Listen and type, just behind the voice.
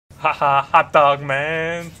Haha, hot dog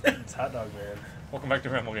man. It's hot dog man. Welcome back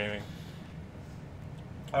to Ramble Gaming.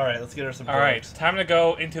 Alright, let's get her some Alright, drugs. time to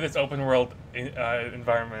go into this open world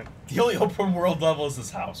environment. The only open world level is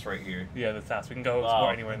this house right here. Yeah, this house. We can go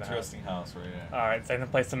explore anywhere in the house. Interesting house right here. Alright, so I'm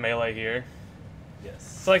gonna play some Melee here.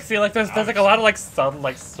 Yes. So like, see, like there's like a lot of like subtle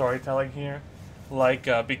like storytelling here, like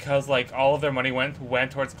because like all of their money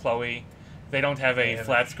went towards Chloe. They don't have a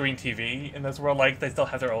flat screen TV in this world. Like they still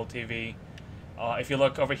have their old TV. If you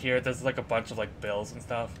look over here, there's like a bunch of like bills and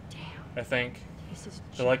stuff. I think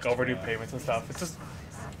they're like overdue payments and stuff. It's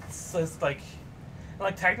just like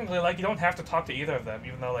technically like you don't have to talk to either of them,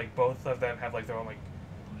 even though like both of them have like their own like.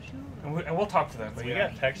 And we'll talk to them. But we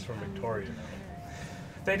got text from Victoria.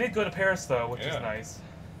 They did go to Paris though, which is nice.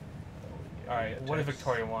 Alright, what did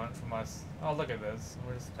Victoria want from us? Oh, look at this.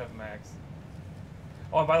 We're just have Max.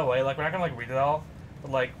 Oh, and by the way, like we're not gonna like read it all, but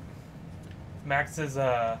like Max's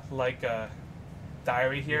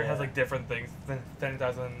diary here has like different things than it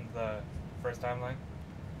does in the first timeline.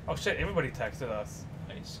 Oh shit! Everybody texted us.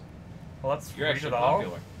 Nice. Well, let's You're read actually it all.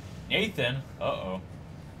 popular. Nathan. Uh-oh.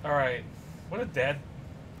 All right. What a dad.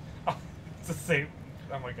 Oh, it's the same.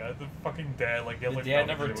 Oh my god, the fucking dad. Like, The dad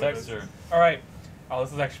never texts her. All right. Oh,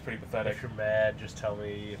 this is actually pretty pathetic. If you're mad, just tell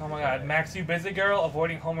me. Oh my god, Max, you busy girl,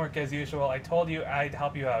 avoiding homework as usual. I told you I'd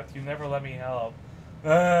help you out. You never let me help.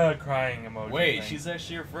 Crying emoji. Wait, thing. she's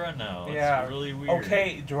actually your friend now. Yeah. It's really weird.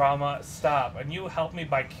 Okay, drama, stop. And you help me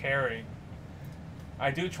by caring. I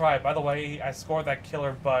do try. By the way, I scored that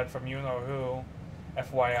killer bud from you know who.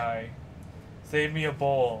 FYI. Save me a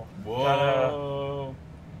bowl. Whoa.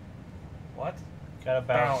 What? Gotta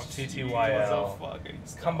bounce. TTYL.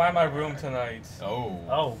 TTYL. Come by my room tonight. Oh.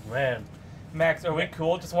 Oh, man. Max, are we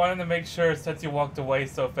cool? Just wanted to make sure since you walked away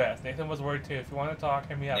so fast. Nathan was worried too. If you want to talk,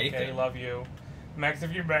 hit me up, Nathan. okay? Love you. Max,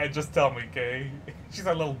 if you're mad, just tell me, okay? She's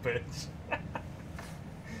a little bitch.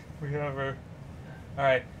 We have her.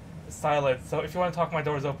 Alright. Silence. So if you want to talk, my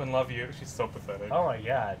door's open. Love you. She's so pathetic. Oh my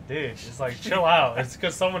god, dude. It's like, chill out. It's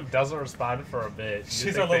because someone doesn't respond for a bit.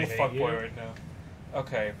 She's a little fuckboy right now.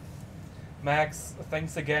 Okay. Max,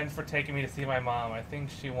 thanks again for taking me to see my mom. I think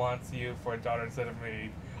she wants you for a daughter instead of me.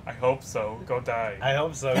 I hope so. Go die. I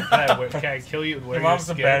hope so. Can I kill you and wear Your mom's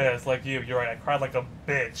your a skin? badass like you. You're right. I cried like a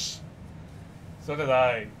bitch. So did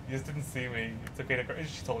I. You just didn't see me. It's okay to cry.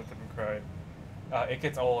 She totally didn't cry. It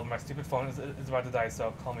gets old. My stupid phone is about to die,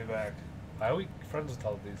 so call me back. Why are we friends with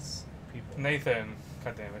all these people? Nathan.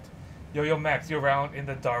 God damn it. Yo, Max, you're around in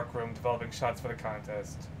the dark room developing shots for the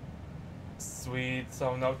contest. Sweet.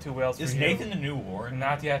 So no two whales for you. Is Nathan the new Warren?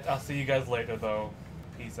 Not yet. I'll see you guys later, though.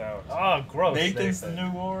 Peace out. Oh, gross. Nathan's Nathan. the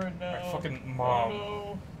new Warren now. My fucking mom.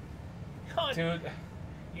 Oh, God, Dude.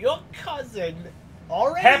 your cousin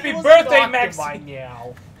already Happy was birthday, adopted Max. by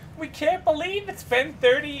now. We can't believe it's been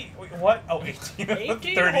 30... Wait, what? Oh, 18.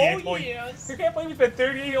 18 38 whole years. You can't believe it's been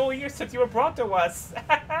 38 whole years since you were brought to us.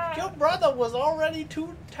 Your brother was already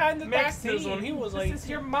 2 times the Maxine, doctors when he was like... this is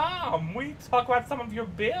your mom. We talk about some of your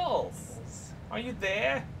bills. Are you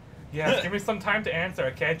there? Yes, give me some time to answer.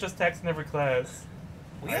 I can't just text in every class.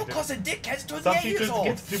 well, your cousin Dick has Some 28 years teachers old.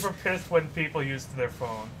 get super pissed when people use their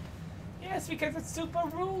phone. Yes, because it's super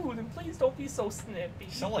rude, and please don't be so snippy.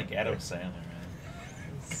 You sound like Adam Sandler, man.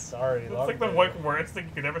 Sorry. That's like the worst thing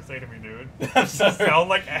you could ever say to me, dude. I'm You sorry. sound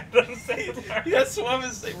like Adam Sandler. That's one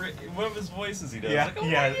of his voices he does. Yeah, Like, oh,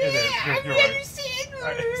 yeah, it is. You're Adam right.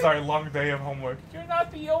 Sandler. Sorry, long day of homework. You're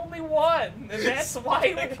not the only one, and that's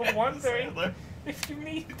why we're wondering Sandler. if you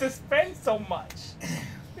need to spend so much.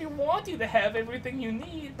 We want you to have everything you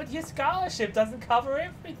need, but your scholarship doesn't cover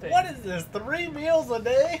everything. What is this? 3 meals a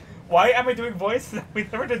day? Why am I doing voices? We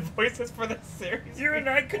never did voices for this series. You and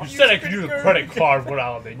I could I use said I could use a credit card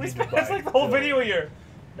without it. We spent that's like the whole video here.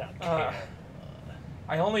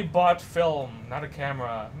 I only bought film, not a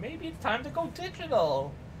camera. Maybe it's time to go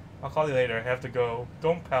digital. I'll call you later. I have to go.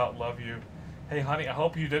 Don't pout. Love you. Hey, honey, I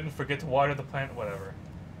hope you didn't forget to water the plant. Whatever.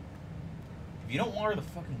 If you don't water the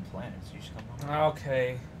fucking plants, you should come on.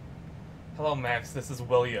 Okay. Hello, Max. This is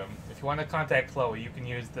William. If you want to contact Chloe, you can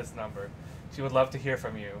use this number. She would love to hear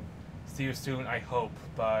from you. See you soon, I hope.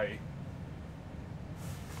 Bye.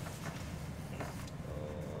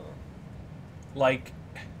 Like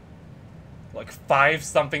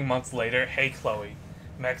 5-something months later. Hey, Chloe.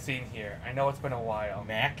 Maxine here. I know it's been a while.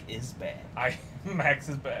 Mac is back. Max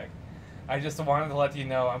is back. I just wanted to let you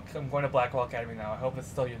know I'm going to Blackwell Academy now. I hope it's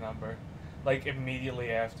still your number. Like,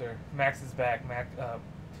 immediately after. Max is back.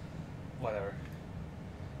 Whatever.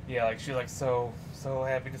 Yeah, like, she's, like, so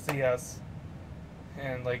happy to see us.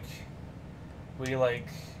 And, like, we, like,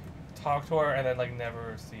 talk to her and then, like,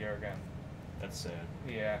 never see her again. That's sad.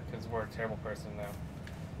 Yeah, because we're a terrible person now.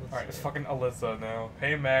 Alright, it's fucking Alyssa now.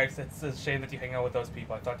 Hey Max, it's a shame that you hang out with those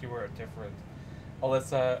people. I thought you were different.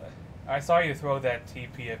 Alyssa, I saw you throw that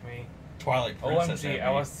TP at me. Twilight Princess. OMG,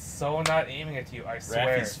 I was so not aiming at you. I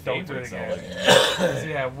swear. Raffi's Don't do it favorite again. Zelda.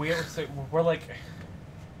 Yeah, we're like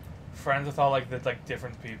friends with all like the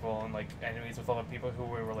different people and like enemies with all the people who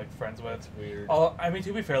we were like friends with. That's weird. I mean,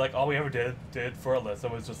 to be fair, like all we ever did for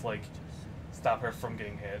Alyssa was just like stop her from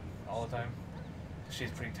getting hit all the time.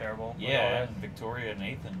 She's pretty terrible. with all Yeah, that. and Victoria and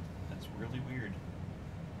Nathan. That's really weird.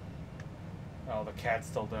 Oh, the cat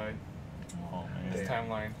still died. Oh man. This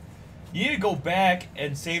timeline. You need to go back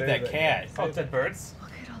and save Save that it. cat. Oh, dead birds.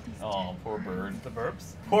 Look at all these Oh, poor bird. The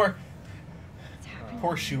burps. Poor What's happening?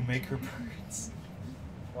 poor shoemaker birds.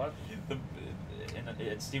 What?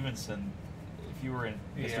 At Stevenson, if you were in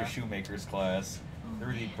Mr. Yeah. Shoemaker's class, there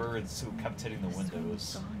were these birds who kept hitting the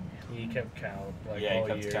windows. He kept count. Like, Yeah, he all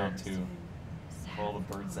kept year. count too. All the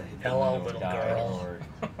birds that hit the Hello, window little died girl. or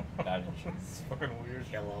got injured. It's fucking weird.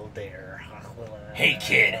 Hello there. Hey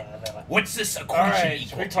kid, what's this equation Alright, should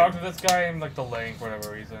equal we to? talk to this guy? I'm like delaying for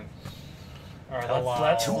whatever reason. Alright, Hello.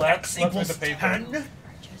 let's read equals the paper. 10?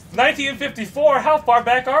 1954, how far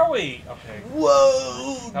back are we? Okay.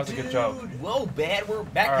 Whoa! That was a good joke. Whoa, bad. We're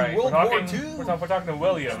back Alright, in we're World talking, War II. we're talking to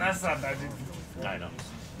William. That's not 1954. I know.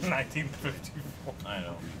 1954. I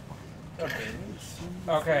know. Okay.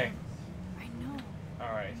 Okay. I know.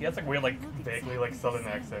 Alright. He has like weird, like vaguely like southern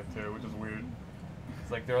accent too, which is weird.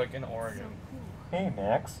 It's like they're like in Oregon. Hey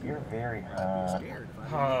Max, you're very hot.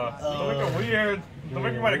 Don't make it weird. Don't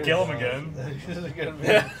make me want to kill him again.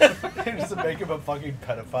 Just to make him a fucking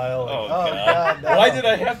pedophile. Like, Oh, God. God. No. Why did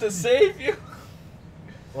I have to save you?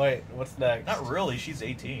 Wait, what's next? Not really. She's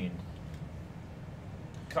 18.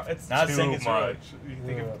 It's Not too saying much. it's right. You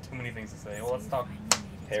think of too many things to say. Well, let's talk.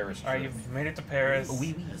 Paris. Alright, you've made it to Paris.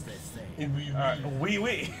 Oui, Oui,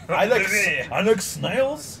 oui. I like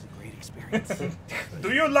snails.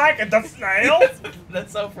 Do you like the snails?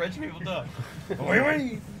 That's how French people talk. Oui,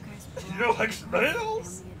 oui. You like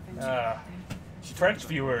snails? French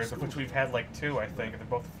viewers, of which we've had like two, I think, and they're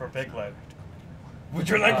both for Piglet. Would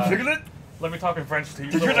you like piglet? Let me talk in French to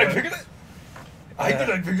you. Did you like piglet? I did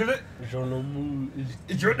like piglet.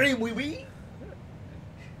 Is your name Wee Wee?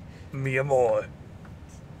 Mi amor.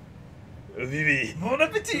 Vivi. Bon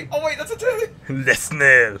appetit. Oh wait, that's a Italian. Le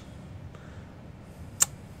snail.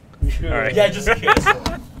 Alright. Yeah, just kiss.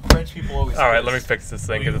 French people always. Alright, kiss. let me fix this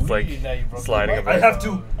thing because it's like Now you broke sliding the a I bit. have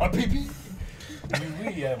to. A pee pee.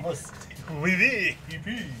 Oui, I must. Oui, oui.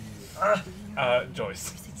 Pee-pee.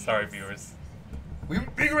 Joyce. Sorry, viewers. We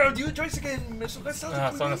being around you, Joyce again. Miss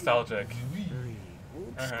nostalgic. So nostalgic.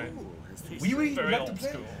 Old Alright. school, as they Wee say. wee. Very Back old to play.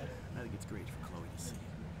 school. I think it's great for Chloe to see.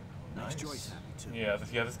 Nice Joyce happy too.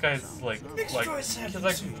 Yeah, this guy's like Makes Joyce happy he's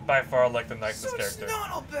like too. by far like the nicest So it's character.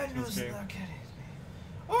 not all bad news Okay. in that kid.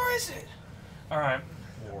 Or is it? Alright.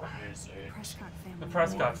 Or is it? Prescott family. The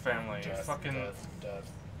Prescott family. Death, Fucking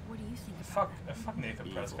death. What do you think about fuck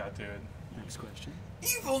Nathan Prescott, dude. Next question.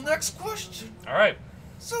 Evil. Next question. Alright.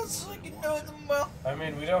 Sounds like you know them well. I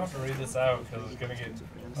mean, we don't have to read this out because it's gonna get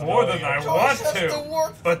More than I annoying. want Joyce has to.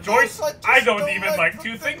 work But for Joyce, us, I just don't even like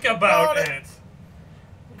to think about it.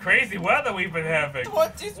 Crazy weather we've been having.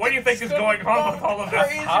 What do you think is going on with all of this?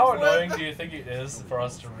 Crazy How weather. annoying do you think it is for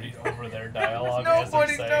us to read over their dialogue as they're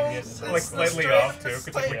Nobody saying knows. it? Like It's slightly the off too,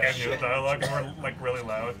 because like, we Yeah. can't hear the dialogue and we're like really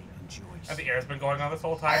loud. And Joyce. And the air's been going on this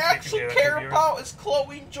whole time. I so you can actually hear that care to viewers. about is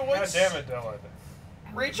Chloe God Joyce. damn it, Dylan.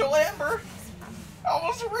 Rachel Amber. I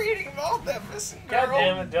was reading about that missing girl. God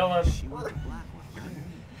damn it, Dylan. She went to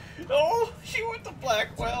Blackwell. Oh, she went to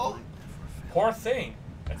Blackwell. Poor thing.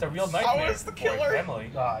 It's a real nightmare is the for killer? Emily.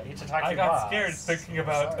 Itadaki I got boss. scared thinking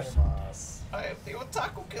about. Sorry, boss. I am the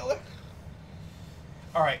otaku killer.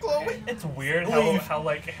 All right, Chloe. it's weird how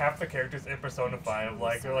like half the characters in Persona 5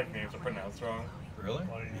 like their like names are pronounced wrong. Really?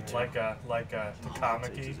 What do you mean? Like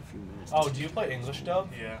Takamaki. Oh, do you play English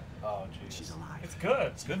dub? Yeah, Oh, She's jeez. alive. it's good.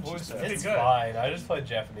 It's good voice It's acting. pretty It's good. fine. I just play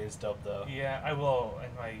Japanese dub though. Yeah, I will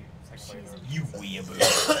in my second playthrough. You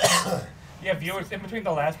weeaboo. Yeah, viewers, in between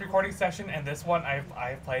the last recording session and this one,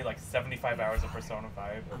 I've played like 75 hours of Persona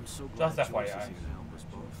 5. I'm so Just glad Joyce FYI. is here to help us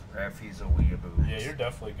both. Raffy's a weeaboo. Yeah, you're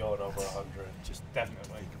definitely going over 100. Just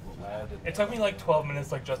Definitely. think of what I we didn't It took me like 12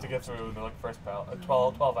 minutes like just to get through the like first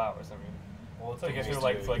 12 hours. I mean, well, it's to like get used through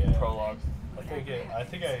like to, like yeah. prologues. I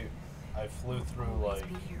think I flew through like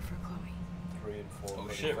be here for Chloe? 3 and 4. Oh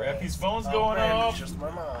pretty shit, fast. Raffy's phone's Oh, going man, off. It's just my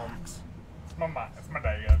mom. It's my mom. It's my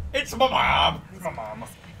dad. It's my mom. It's my mom. At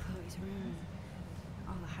Chloe's room.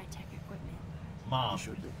 All the high-tech equipment. Mom.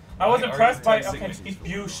 should be. I was Why are impressed you by. texting Okay, me?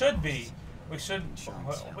 you should be. We should.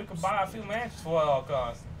 We could buy a few matches for all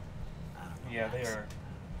costs. Yeah, they are.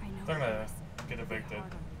 I know They're gonna it is. get evicted.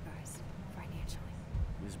 Hard on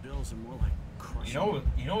His bills are more like crushing.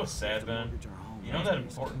 You know what's sad, Ben? You know that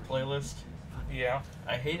important playlist? Yeah.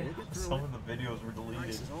 I hated how some of the videos were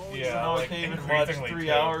deleted. Yeah, So like, I can't even watch increasingly 3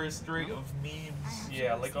 too. hours straight of memes.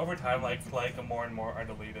 Yeah, like over time, like more and more are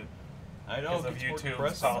deleted. I know. Because of it's more YouTube's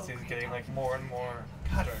depressing. policies getting like more and more.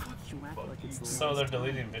 God, strict. So they're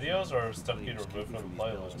deleting videos or stuff getting removed from the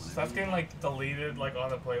playlist? Stuff's getting like deleted like on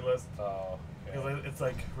the playlist. Oh. Because it's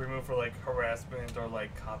like removed for like harassment or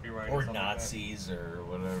like copyright or something Nazis or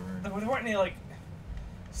whatever. Like there weren't any like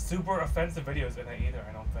super offensive videos in it either.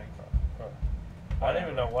 I don't think. I don't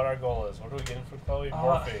even know what our goal is. What are we getting for Chloe?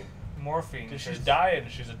 Morphine. Morphine. Dude, she's dying.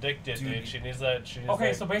 She's addicted, Dude. dude. She needs that. She needs Okay,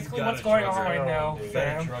 that. so basically gotta what's going drug on her. right now, Dude.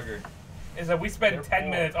 fam, Drug her. is that we spent They're 10 poor.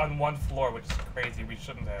 minutes on one floor, which is crazy. We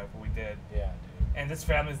shouldn't have, but we did. Yeah, dude. And this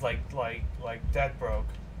family's like dead broke.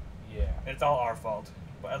 Yeah. It's all our fault.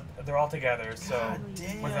 But they're all together, so God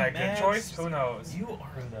damn, was that a good Max. choice? Who knows? You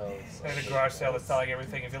are Who knows? And the garage sale is selling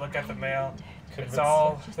everything. If you look at the mail, Convince-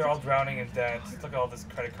 they're all drowning in debt. Look at all this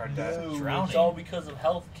credit card debt. No, Drowning. it's all because of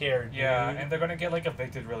healthcare, dude. Yeah, and they're gonna get like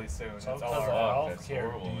evicted really soon. It's That's all all because our of fault. That's healthcare,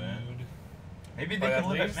 horrible, dude. man. Maybe But they at can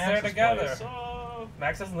live at least they're Max's together. place. Oh,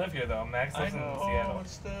 Max doesn't live here though. Max I lives in know. Seattle.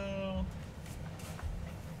 Still.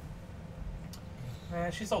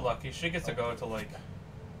 Man, she's so lucky. She gets to go to like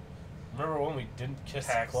Remember when we didn't kiss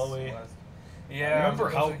tax. Chloe? Yeah. Remember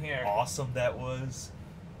it how wasn't here. awesome that was?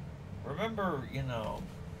 Remember,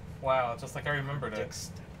 Wow, just like I remembered it.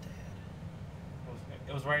 Dick's stepdad.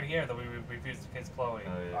 It was right here that we refused to kiss Chloe.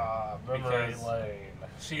 Oh, yeah. Memory Because- lane.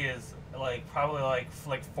 She is like probably like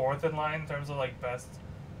fourth in line in terms of like best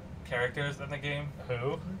characters in the game.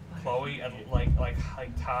 Who? Chloe at like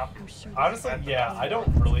top. I'm sure Honestly, At the yeah, best. I don't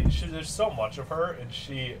really. There's so much of her, and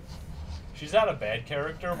she's not a bad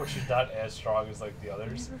character, but she's not as strong as like the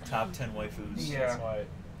others. Top 10 waifus. Yeah. That's why.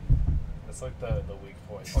 That's like the weak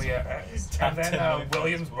point. Oh yeah, Top and then 10 waifus.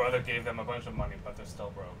 William's brother gave them a bunch of money, but they're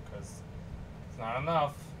still broke because it's not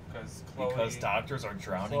enough. Because Chloe. Because doctors are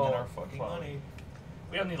drowning in our fucking Chloe. money.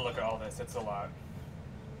 We don't need to look at all this. It's a lot.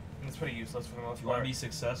 And it's pretty useless for the most If you want part. to be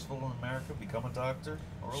successful in America, become a doctor.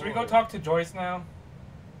 Or a Should we go lawyer. talk to Joyce now?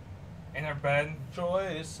 In her bed.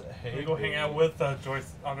 Joyce, hey. We go hang out babe. with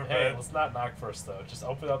Joyce on her Hey, bed. let's not knock first though. Just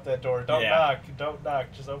open up that door. Don't Yeah. knock. Don't knock.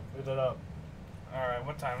 Just open it up. All right,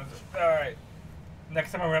 what time is it? All right.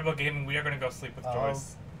 Next time on Ramble Gaming, we are gonna go sleep with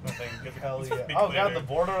Joyce. Hell Let's yeah. be Oh clear. god, the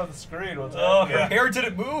border of the screen. What's Oh, happening? her hair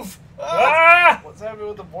didn't move. Ah! What's happening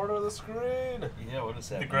with the border of the screen? Yeah, what is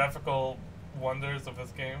that? The graphical wonders of this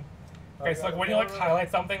game. Oh, Okay, so like God, when you like border. highlight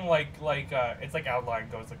something, like it's like outline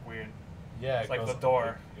goes like weird. Yeah, It's like goes, the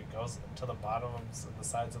door. It goes to the bottom of the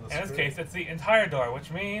sides of the In screen. this case, it's the entire door, which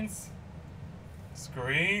means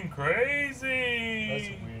screen crazy. That's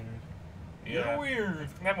weird. Yeah. You're weird.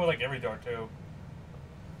 That with like every door too.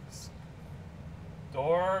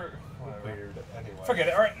 Door. Whatever. Weird. Anyway. Forget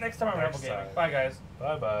it. All right, next time on Next Ramble Gaming. time. Bye, guys.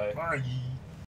 Bye bye. Bye.